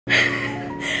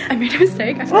I made a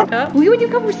mistake, I fucked up. Will you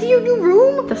come see your new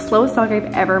room? The slowest dog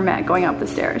I've ever met going up the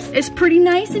stairs. It's pretty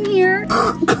nice in here.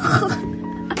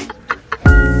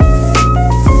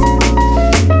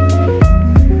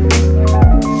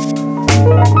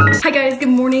 Hi guys, good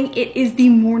morning. It is the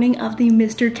morning of the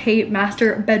Mr. K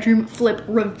master bedroom flip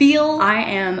reveal. I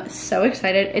am so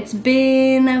excited. It's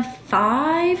been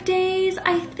 5 days,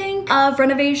 I think, of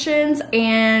renovations,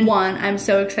 and one, I'm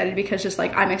so excited because just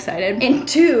like I'm excited, and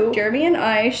two, Jeremy and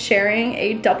I sharing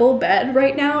a double bed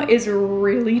right now is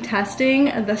really testing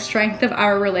the strength of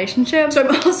our relationship. So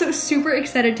I'm also super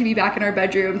excited to be back in our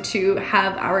bedroom to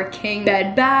have our king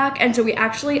bed back, and so we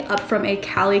actually up from a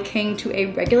Cali king to a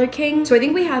regular king. So I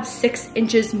think we have 6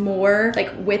 inches more like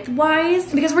width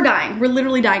wise because we're dying. We're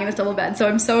literally dying in this double bed. So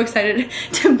I'm so excited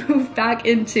to move back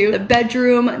into the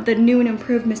bedroom, the new and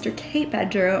improved Mr. Kate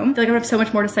bedroom. I feel like I have so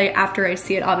much more to say after I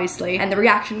see it, obviously, and the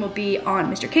reaction will be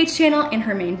on Mr. Kate's channel in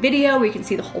her main video where you can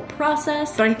see the whole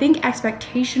process. But I think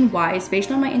expectation wise, based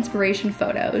on my inspiration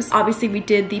photos, obviously we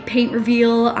did the paint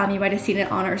reveal. You might have seen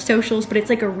it on our socials, but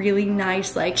it's like a really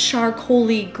nice like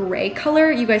charcoaly gray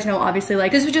color. You guys know obviously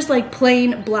like this was just like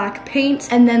plain black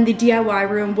paint, and then the DIY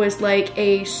room was like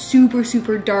a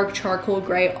super dark charcoal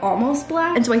gray, almost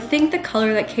black. And so I think the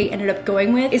color that Kate ended up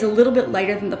going with is a little bit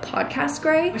lighter than the podcast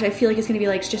gray, which I feel like is gonna be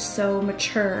like just so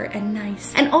mature and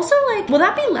nice. And also like, will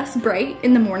that be less bright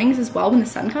in the mornings as well when the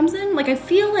sun comes in? Like I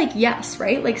feel like yes,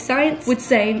 right? Like science would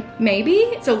say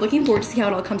maybe. So looking forward to see how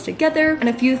it all comes together, and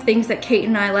a few things that Kate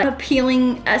and I like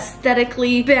appealing,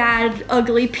 aesthetically bad,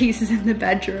 ugly pieces in the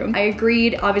bedroom. I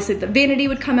agreed, obviously the vanity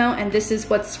would come out, and this is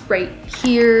what's right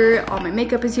here. All my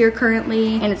makeup is here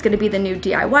currently, and it's gonna be the new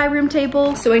DIY room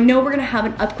table. So I know we're gonna have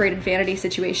an upgraded vanity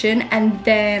situation, and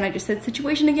then I just said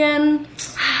situation again.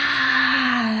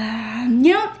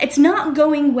 You know, it's not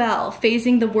going well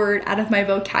phasing the word out of my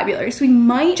vocabulary, so we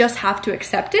might just have to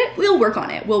accept it. We'll work on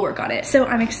it, we'll work on it. So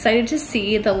I'm excited to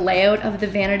see the layout of the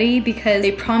vanity because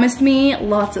they promised me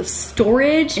lots of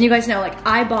storage, and you guys know like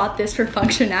I bought this for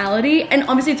functionality, and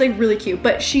obviously it's like really cute,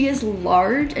 but she is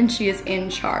large and she is in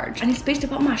charge. I need space to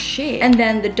put my shit. And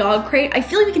then the dog crate, I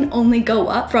feel like we can only go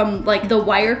up from like the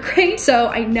wire crate, so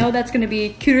I know that's gonna be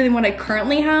cuter than what I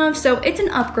currently have, so it's an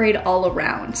upgrade all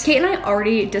around. Kate and I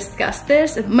already discussed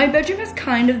this. My bedroom has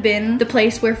kind of been the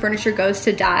place where furniture goes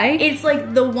to die. It's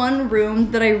like the one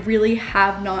room that I really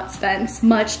have not spent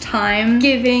much time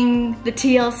giving the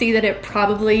TLC that it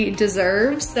probably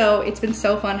deserves. So it's been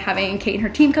so fun having Kate and her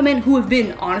team come in, who have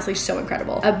been honestly so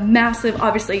incredible. A massive,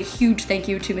 obviously huge thank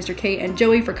you to Mr. Kate and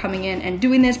Joey for coming in and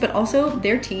doing this, but also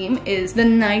their team is the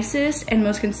nicest and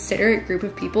most considerate group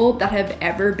of people that have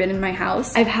ever been in my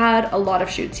house. I've had a lot of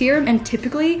shoots here, and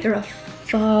typically they're a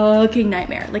fucking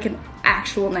nightmare, like an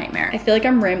actual nightmare. I feel like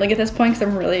I'm rambling at this point because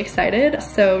I'm really excited.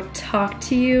 So talk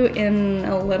to you in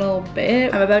a little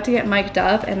bit. I'm about to get mic'd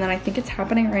up, and then I think it's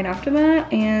happening right after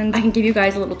that, and I can give you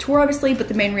guys a little tour obviously, but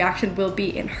the main reaction will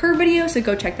be in her video, so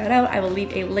go check that out. I will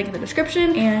leave a link in the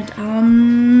description,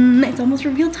 and it's almost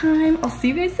reveal time. I'll see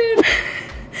you guys soon.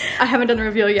 I haven't done the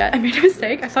reveal yet. I made a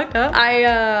mistake, I fucked up. I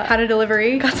had a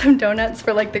delivery, got some donuts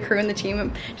for like the crew and the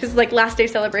team, just like last day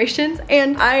celebrations,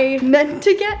 and I meant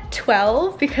to get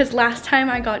 12 because last time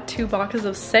I got 2 boxes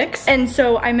of 6, and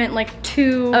so I meant like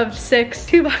 2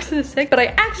 boxes of 6, but I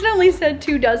accidentally said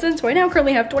 2 dozen, so I now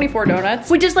currently have 24 donuts,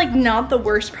 which is like not the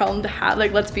worst problem to have,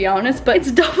 like let's be honest, but it's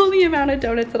double the amount of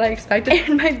donuts that I expected,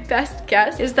 and my best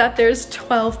guess is that there's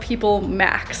 12 people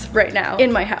max right now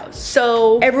in my house.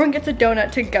 So everyone gets a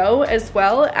donut to go as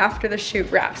well after the shoot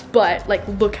wraps, but like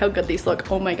look how good these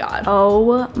look. Oh my god,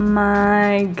 oh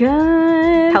my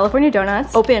god. California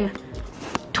Donuts open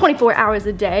 24 hours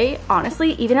a day.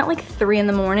 Honestly, even at like 3 in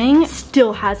the morning,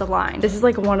 still has a line. This is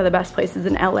like one of the best places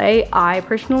in LA, I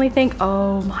personally think.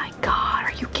 Oh my god,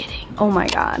 are you kidding? Oh my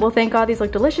god. Well, thank god these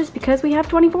look delicious because we have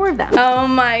 24 of them. Oh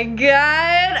my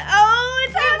god. Oh,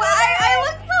 it's I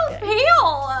look so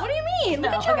pale. What do you mean?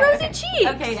 Look No, at your okay, rosy okay.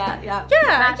 cheeks. Okay, yeah. Yeah.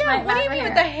 What do you mean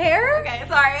with the hair? Okay,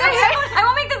 sorry. I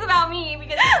won't make this about me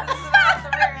because this is about the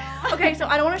room. Okay, so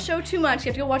I don't want to show too much. You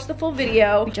have to go watch the full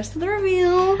video. We just did the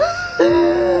reveal.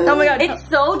 Oh my god. It's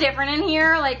so different in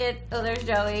here. Like it's, oh, there's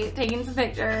Joey taking some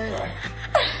pictures.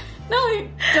 No,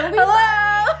 don't be sorry.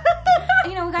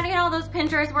 You know, we gotta get all those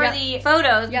Pinterest-worthy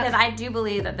photos because I do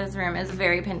believe that this room is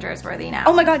very Pinterest-worthy now.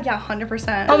 Oh my god, yeah,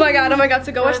 100%. Oh my god,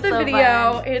 so go watch the so video.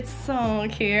 fun. It's so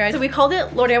cute. So we called it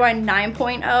LaurDIY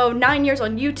 9.0, 9 years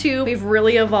on YouTube. We've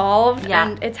really evolved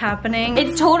and it's happening.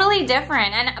 It's totally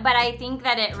different, but I think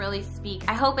that it really speaks,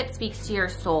 I hope it speaks to your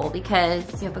soul because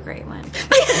you have a great one.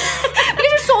 Because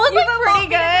your soul is like pretty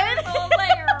good. Your soul's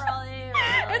like really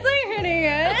It's like hitting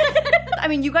it. I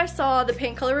mean, you guys saw the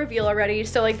paint color reveal already,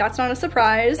 so like that's not a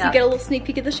surprise. You get a little sneak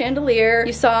peek at the chandelier.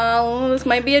 You saw, this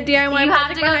might be a DIY. You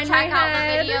have to go check out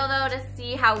the video though to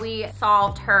see how we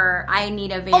solved her I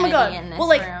need a vanity in this room.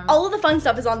 Like all of the fun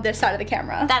stuff is on this side of the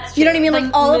camera. That's true. You know what I mean?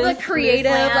 Like all of the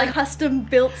creative, like custom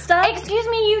built stuff. Excuse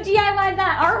me, you DIY'd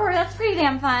that artwork. That's pretty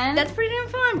damn fun. That's pretty damn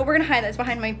fun. But we're gonna hide this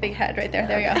behind my big head right there.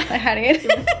 There we go. I'm hiding it.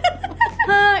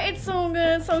 It's so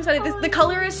good. So excited. The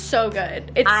color is so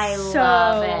good. I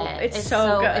love it. It's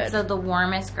so good. It's the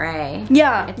warmest gray.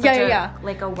 Yeah. It's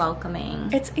like a welcoming.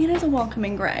 It is a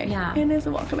welcoming gray. Yeah. It is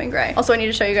a welcoming gray. Also, I need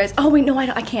to show you guys. Oh wait, no,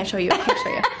 I can't show you. I can't show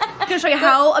you. I'm gonna show you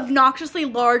how obnoxiously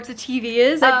large the TV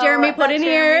is that Jeremy put in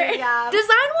here. Yeah.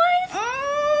 Design-wise.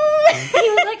 He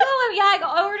was like, oh yeah,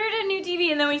 I ordered a new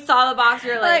TV, and then we saw the box.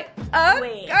 We were like,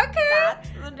 wait, okay, that's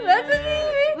a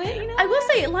TV. But, you know, I will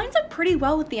say it lines up pretty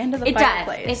well with the end of the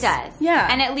fireplace. It does. Yeah.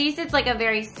 And at least it's like a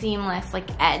very seamless like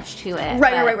edge to it.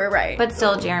 Right. But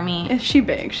still, Jeremy. Is she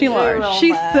big? She large.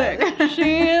 She's thick.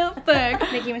 She's thick.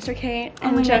 Thank you, Mr. Kate.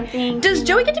 Oh my God, thank Does you.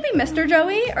 Joey get to be Mr.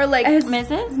 Joey or like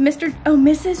Mrs.?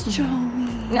 Mrs. Joey.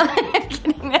 No, I'm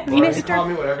kidding. Mr. Call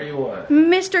me whatever you want.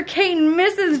 Mr. Kate and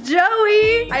Mrs.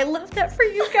 Joey. I love that for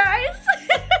you guys.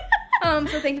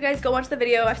 So thank you guys. Go watch the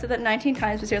video. I've said that 19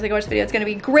 times, but seriously, go watch the video. It's gonna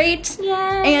be great. Yay.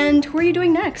 And who are you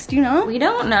doing next? Do you know? We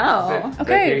don't know.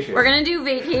 Okay. Vacation. We're gonna do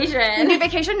vacation. We're gonna do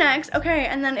vacation next. Okay,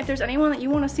 and then if there's anyone that you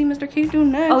want to see Mr. Kate do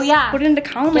next, oh yeah, put it into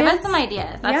comments. Give us some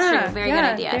ideas. That's true. Very good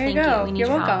idea. There Thank you go. you. We need You're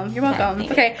your welcome. help. You're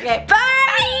welcome. Okay. Bye.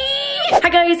 Hi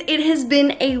guys, it has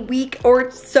been a week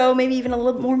or so, maybe even a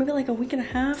little more, maybe like a week and a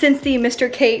half since the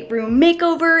Mr. Kate room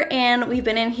makeover, and we've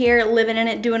been in here living in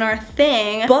it, doing our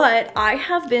thing, but I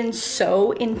have been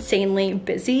so insanely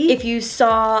busy. If you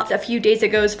saw a few days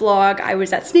ago's vlog, I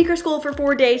was at sneaker school for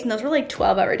 4 days, and those were like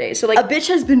 12-hour days, so like a bitch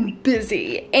has been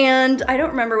busy, and I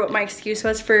don't remember what my excuse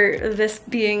was for this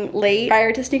being late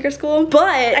prior to sneaker school, but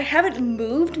I haven't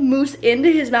moved Moose into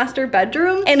his master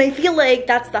bedroom, and I feel like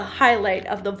that's the highlight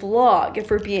of the vlog,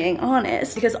 if we're being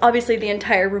honest, because obviously the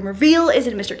entire room reveal is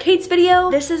in Mr. Kate's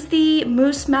video. This is the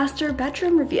Moose master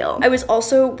bedroom reveal. I was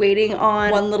also waiting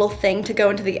on one little thing to go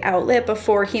into the outlet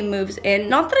before he moves in.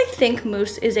 Not that I think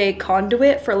Moose is a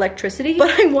conduit for electricity,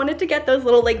 but I wanted to get those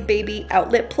little like baby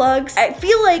outlet plugs. I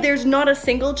feel like there's not a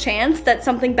single chance that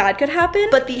something bad could happen,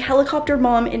 but the helicopter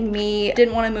mom in me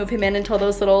didn't want to move him in until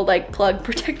those little like plug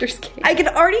protectors came. I can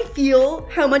already feel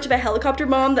how much of a helicopter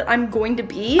mom that I'm going to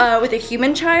be with a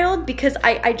human child, because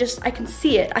I can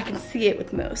see it. I can see it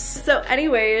with Moose. So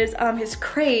anyways, his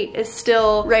crate is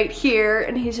still right here,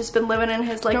 and he's just been living in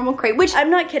his like normal crate, which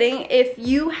I'm not kidding. If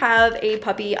you have a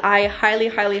puppy, I highly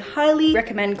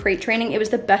recommend crate training. It was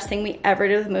the best thing we ever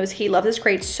did with Moose. He loves his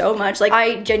crate so much. Like,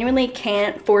 I genuinely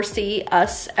can't foresee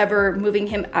us ever moving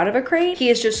him out of a crate. He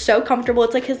is just so comfortable.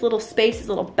 It's like his little space, his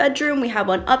little bedroom. We have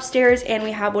one upstairs and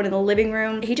we have one in the living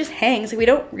room. He just hangs. Like, we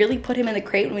don't really put him in the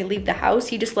crate when we leave the house.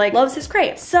 He just like loves his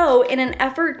crate. So in an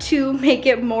effort to make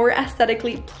it more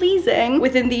aesthetically pleasing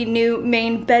within the new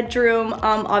main bedroom,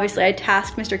 obviously I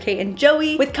tasked Mr. Kate and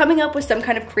Joey with coming up with some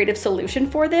kind of creative solution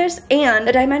for this, and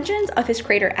the dimensions of his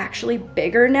crate are actually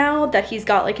bigger now that he's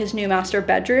got like his new master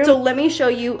bedroom. So let me show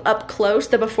you up close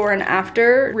the before and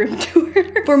after room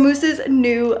tour for Moose's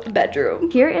new bedroom.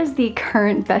 Here is the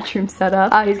current bedroom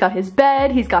setup. He's got his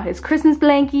bed, he's got his Christmas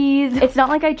blankies. It's not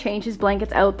like I change his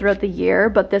blankets out throughout the year,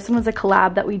 but this one was a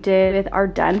collab that we did with our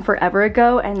den forever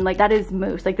ago, and like that is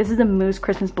Moose. Like, this is a Moose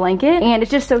Christmas blanket, and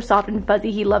it's just so soft and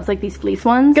fuzzy. He loves like these fleece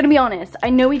ones. Gonna be honest, I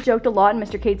know we joked a lot in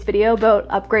Mr. Kate's video about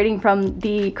upgrading from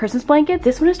the Christmas blankets.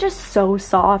 This one is just so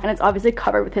soft, and it's obviously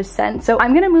covered with his scent, so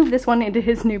I'm gonna move this one into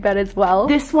his new bed as well.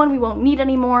 This one we won't need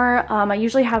anymore. I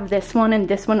usually have this one and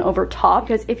this one over top,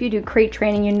 because if you do crate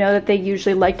training, you know that they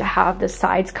usually like to have the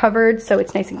sides covered so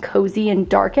it's nice and cozy and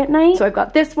dark at night. So I've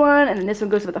got this one, and then this one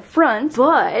goes with the front.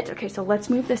 But okay, so let's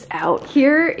move this out.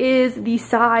 Here is the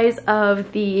size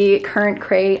of the current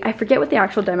crate. I forget what the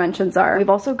actual dimensions are. We've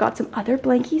also got some other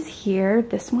blankies here,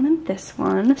 this one and this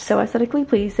one. So aesthetically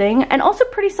pleasing and also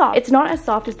pretty soft. It's not as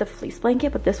soft as the fleece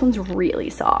blanket, but this one's really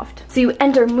soft. So you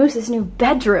enter Moose's new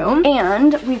bedroom,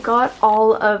 and we've got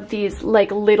all of these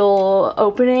like little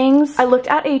openings. I looked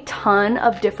at a ton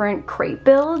of different crate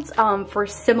builds for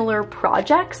similar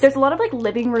projects. There's a lot of like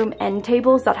living room end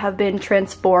tables that have been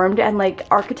transformed and like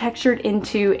architectured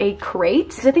into a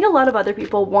crate. because I think a lot of other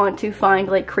people want to find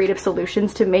like creative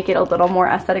solutions to make it a little more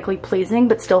aesthetically pleasing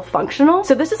but still functional.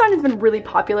 So this design has been really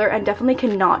popular and definitely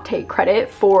cannot take credit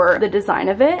for the design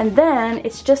of it. And then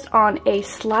it's just on a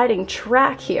sliding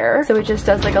track here, so it just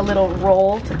does like a little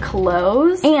roll to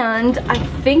close. And I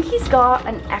think he's got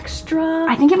an extra,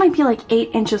 I think it might be like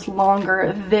 8 inches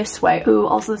longer this way. Ooh,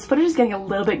 also this footage is getting a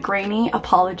little bit grainy.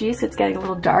 Apologies, it's getting a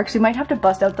little dark, so we might have to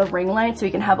bust out the ring light so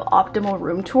we can have optimal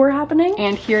room tour happening.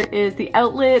 And here is the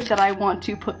outlet that I want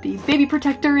to put the baby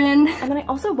protector in. And then I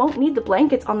also won't need the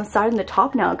blankets on the side and the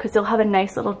top now because they'll have a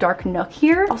nice little dark nook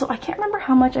here. Also, I can't remember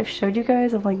how much I've showed you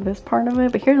guys of like this part of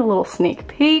it, but here's a little sneak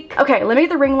peek. Okay, let me get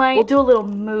the ring light. We'll do a little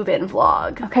move-in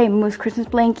vlog. Okay, Moose Christmas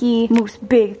blankie, Moose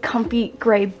big comfy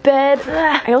gray bed.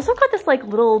 Ugh. I also got this like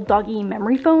little doggy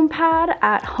memory foam pad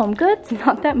at HomeGoods.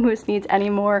 Not that Moose needs any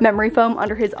more memory foam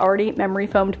under his already memory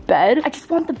foamed bed. I just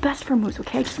want the best for Moose,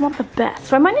 okay? I just want the best.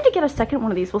 So I might need to get a second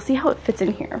one of these. We'll see how it fits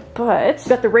in here. But we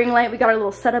got the ring light. We got our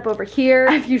little setup over here.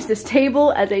 I've used this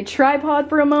table as a tripod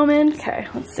for a moment. Okay,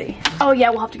 let's see. Oh yeah,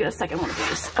 we'll have to get a second one of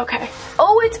these. Okay.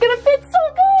 Oh, it's gonna fit so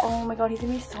good. Oh my god, he's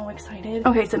gonna be so excited.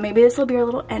 Okay, so maybe this will be our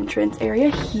little entrance area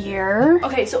here.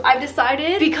 Okay, so I've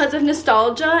decided, because of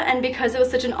nostalgia and because it was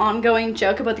such an ongoing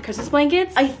joke about the Christmas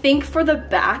blankets, I think for the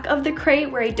back of the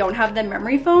crate where I don't have the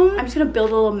memory foam, I'm just gonna build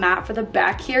a little mat for the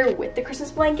back here with the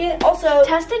Christmas blanket. Also,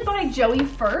 tested by Joey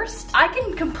first, I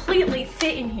can completely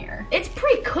fit in here. It's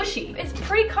pretty cushy. It's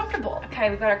pretty comfortable. Okay,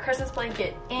 we've got our Christmas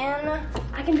blanket in.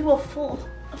 I can do a full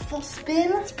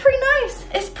spin. It's pretty nice.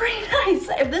 It's pretty nice.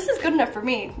 If this is good enough for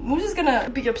me, Moose is gonna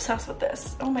be obsessed with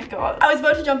this. Oh my god. I was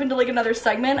about to jump into like another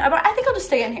segment, but I think I'll just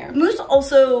stay in here. Moose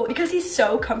also, because he's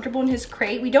so comfortable in his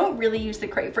crate, we don't really use the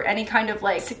crate for any kind of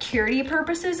like security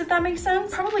purposes, if that makes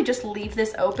sense. Probably just leave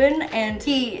this open, and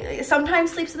he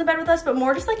sometimes sleeps in the bed with us, but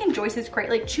more just like enjoys his crate,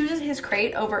 like chooses his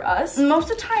crate over us. Most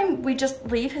of the time we just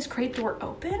leave his crate door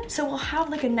open, so we'll have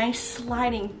like a nice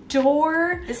sliding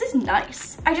door. This is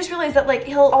nice. I just realized that like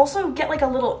he'll also get like a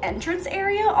little entrance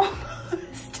area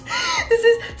almost. This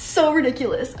is so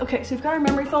ridiculous. Okay, so we've got our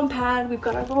memory foam pad, we've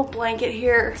got our little blanket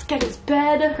here. Let's get his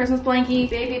bed. Christmas blankie,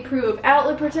 baby proof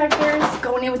outlet protectors.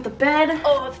 Going in with the bed.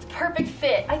 Oh, it's the perfect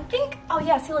fit. I think, oh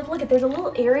yeah, see like, look, there's a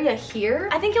little area here.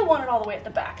 I think you'll want it all the way at the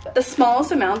back though. The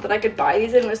smallest amount that I could buy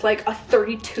these in was like a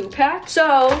 32 pack.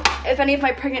 So if any of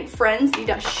my pregnant friends need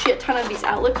a shit ton of these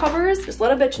outlet covers, just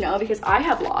let a bitch know because I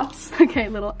have lots. Okay,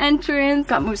 little entrance.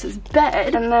 Got Moose's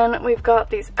bed. And then we've got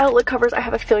these outlet covers. I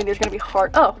have a feeling there's gonna be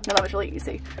hard. Oh, no, that was really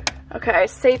easy. Okay,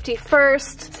 safety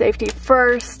first. Safety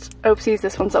first. Oopsies,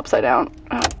 this one's upside down.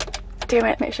 Oh, damn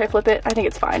it. Should I flip it? I think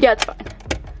it's fine. Yeah, it's fine.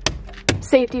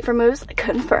 Safety for Moose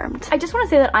confirmed. I just want to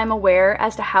say that I'm aware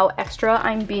as to how extra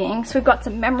I'm being. So we've got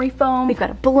some memory foam, we've got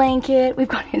a blanket, we've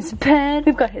got his bed,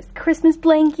 we've got his Christmas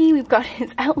blankie, we've got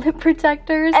his outlet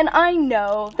protectors. And I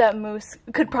know that Moose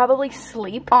could probably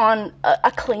sleep on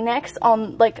a Kleenex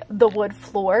on like the wood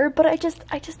floor, but I just,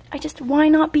 why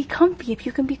not be comfy if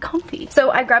you can be comfy?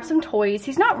 So I grabbed some toys.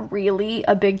 He's not really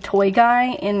a big toy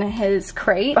guy in his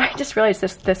crate. I just realized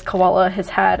this koala has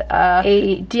had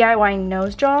a DIY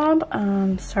nose job.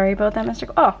 Sorry about that,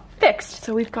 Mr. Oh, fixed.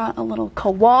 So we've got a little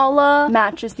koala,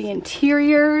 matches the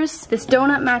interiors. This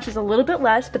donut matches a little bit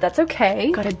less, but that's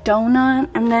okay. Got a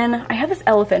donut, and then I have this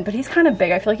elephant, but he's kind of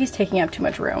big. I feel like he's taking up too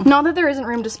much room. Not that there isn't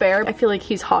room to spare. I feel like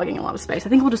he's hogging a lot of space. I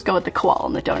think we'll just go with the koala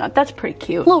and the donut. That's pretty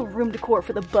cute. A little room decor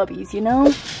for the bubbies, you know?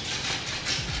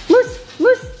 Moose,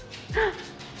 Moose.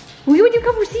 You want to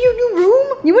come see your new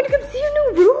room? You want to come see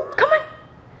your new room? Come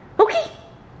on. Okay.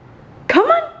 Come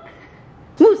on.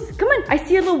 Moose, come on. I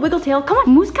see your little wiggle tail. Come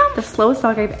on, Moose, come. The slowest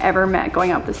dog I've ever met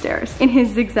going up the stairs in his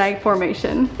zigzag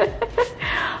formation.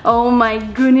 Oh my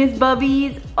goodness,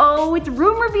 bubbies. Oh, it's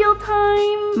room reveal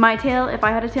time. My tail, if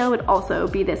I had a tail, would also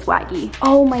be this waggy.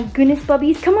 Oh my goodness,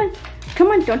 bubbies. Come on. Come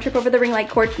on, don't trip over the ring light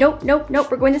cord. Nope, nope,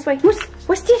 nope, we're going this way. Moose,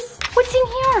 what's this? What's in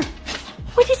here?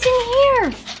 What is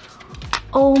in here?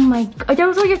 Oh my, are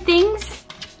those all your things?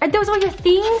 Are those all your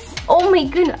things? Oh my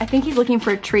goodness. I think he's looking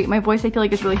for a treat. My voice, I feel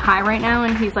like, is really high right now,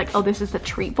 and he's like, oh, this is the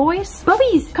treat voice.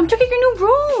 Bubbies, come check out your new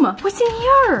room. What's in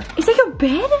here? Is that your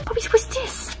bed? Bubbies, what's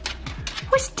this?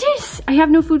 What's this? I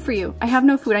have no food for you. I have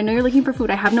no food. I know you're looking for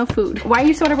food. I have no food. Why are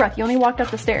you so out of breath? You only walked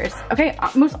up the stairs. Okay,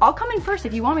 Moose, I'll come in first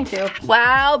if you want me to.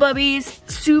 Wow, bubbies.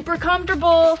 Super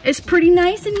comfortable. It's pretty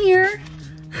nice in here.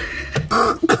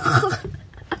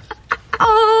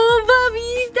 Oh,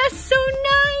 bubbies, that's so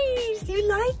nice. You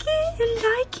like it? You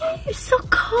like it? It's so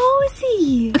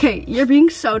cozy. Okay, you're being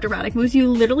so dramatic, Moose. You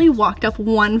literally walked up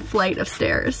one flight of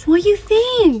stairs. What do you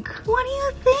think? What do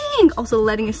you think? Also,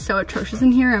 lighting is so atrocious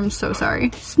in here. I'm so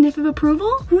sorry. Sniff of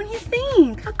approval? What do you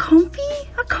think? A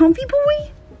comfy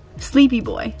boy? Sleepy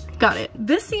boy. Got it.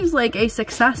 This seems like a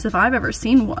success if I've ever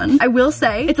seen one. I will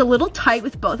say it's a little tight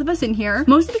with both of us in here,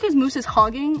 mostly because Moose is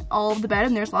hogging all of the bed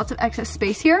and there's lots of excess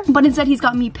space here, but instead he's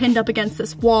got me pinned up against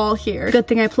this wall here. Good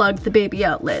thing I plugged the baby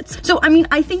outlets. So I mean,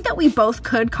 I think that we both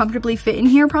could comfortably fit in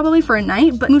here probably for a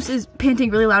night, but Moose is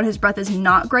panting really loud. His breath is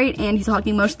not great and he's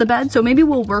hogging most of the bed. So maybe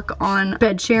we'll work on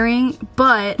bed sharing,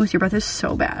 but Moose, your breath is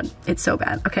so bad. It's so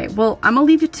bad. Okay, well, I'm gonna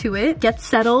leave you to it. Get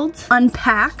settled,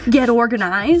 unpack, get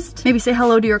organized, maybe say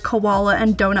hello to your koala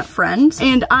and donut friend,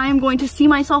 and I'm going to see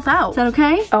myself out. Is that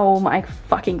okay? Oh my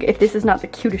fucking, if this is not the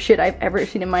cutest shit I've ever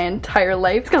seen in my entire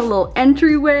life. It's got a little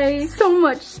entryway, so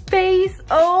much space.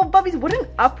 Oh, Bubbies, what an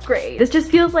upgrade. This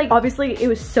just feels like, obviously it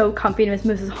was so comfy and it was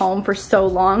Moose's home for so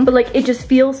long, but like it just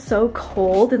feels so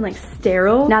cold and like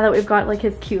sterile now that we've got like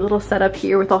his cute little setup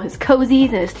here with all his cozies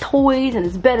and his toys and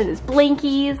his bed and his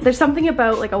blankies. There's something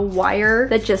about like a wire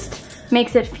that just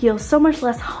makes it feel so much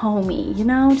less homey, you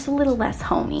know? Just a little less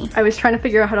homey. I was trying to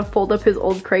figure out how to fold up his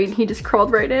old crate and he just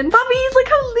crawled right in. Bubbies, look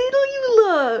how little you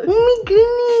look. Oh my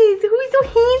goodness, who's so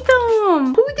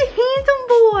handsome? Who's the handsome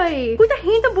boy? Who's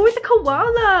the handsome boy with the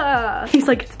koala? He's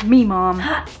like, it's me, Mom.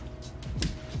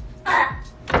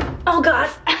 Oh God.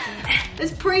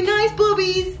 It's pretty nice,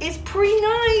 Bubbies. It's pretty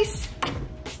nice.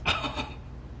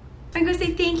 I'm gonna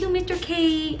say thank you, Mr.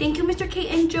 K. Thank you, Mr. K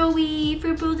and Joey,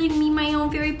 for building me my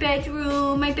own very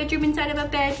bedroom. My bedroom inside of a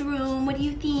bedroom. What do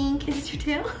you think? Is this your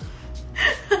tail?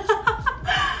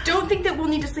 Don't think that we'll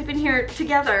need to sleep in here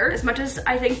together, as much as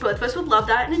I think both of us would love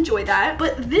that and enjoy that.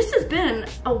 But this has been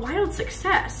a wild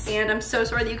success. And I'm so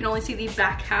sorry that you can only see the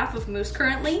back half of Moose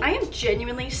currently. I am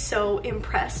genuinely so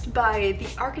impressed by the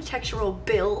architectural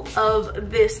build of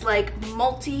this like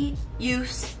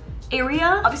multi-use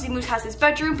area. Obviously Moose has his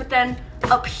bedroom, but then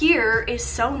up here is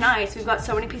so nice. We've got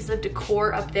so many pieces of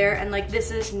decor up there, and like this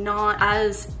is not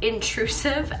as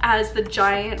intrusive as the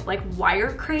giant like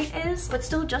wire crate is, but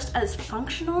still just as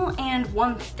functional and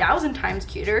 1,000 times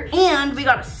cuter. And we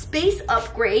got a space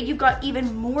upgrade. You've got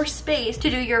even more space to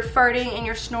do your farting and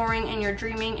your snoring and your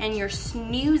dreaming and your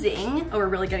snoozing. Oh, we're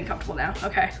really getting comfortable now.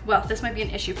 Okay, well, this might be an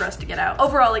issue for us to get out.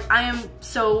 Overall, like I am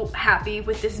so happy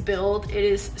with this build. It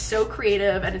is so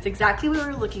creative and it's exactly what we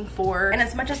were looking for. And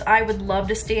as much as I would love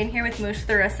to stay in here with Moose for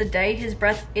the rest of the day, his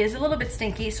breath is a little bit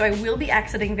stinky, so I will be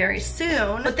exiting very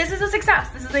soon. But this is a success.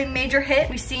 This is a major hit.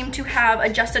 We seem to have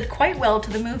adjusted quite well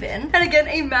to the move-in. And again,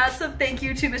 a massive thank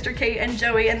you to Mr. K and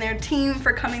Joey and their team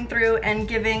for coming through and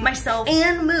giving myself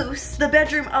and Moose the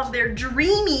bedroom of their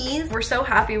dreamies. We're so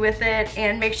happy with it,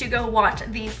 and make sure you go watch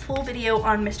the full video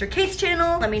on Mr. Kate's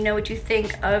channel. Let me know what you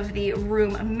think of the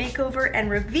room makeover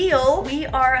and reveal. We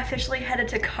are officially headed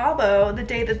to Cabo the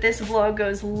day that this vlog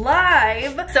goes live.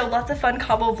 So lots of fun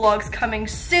Cabo vlogs coming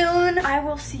soon. I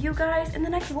will see you guys in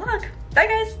the next vlog. Bye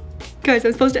guys. Guys,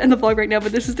 I'm supposed to end the vlog right now,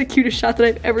 but this is the cutest shot that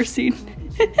I've ever seen.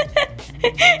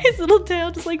 His little tail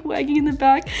just like wagging in the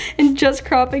back and just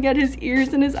cropping at his ears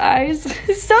and his eyes.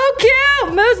 So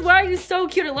cute! Moose, why are you so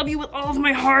cute? I love you with all of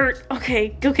my heart.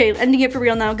 Okay, ending it for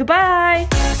real now. Goodbye.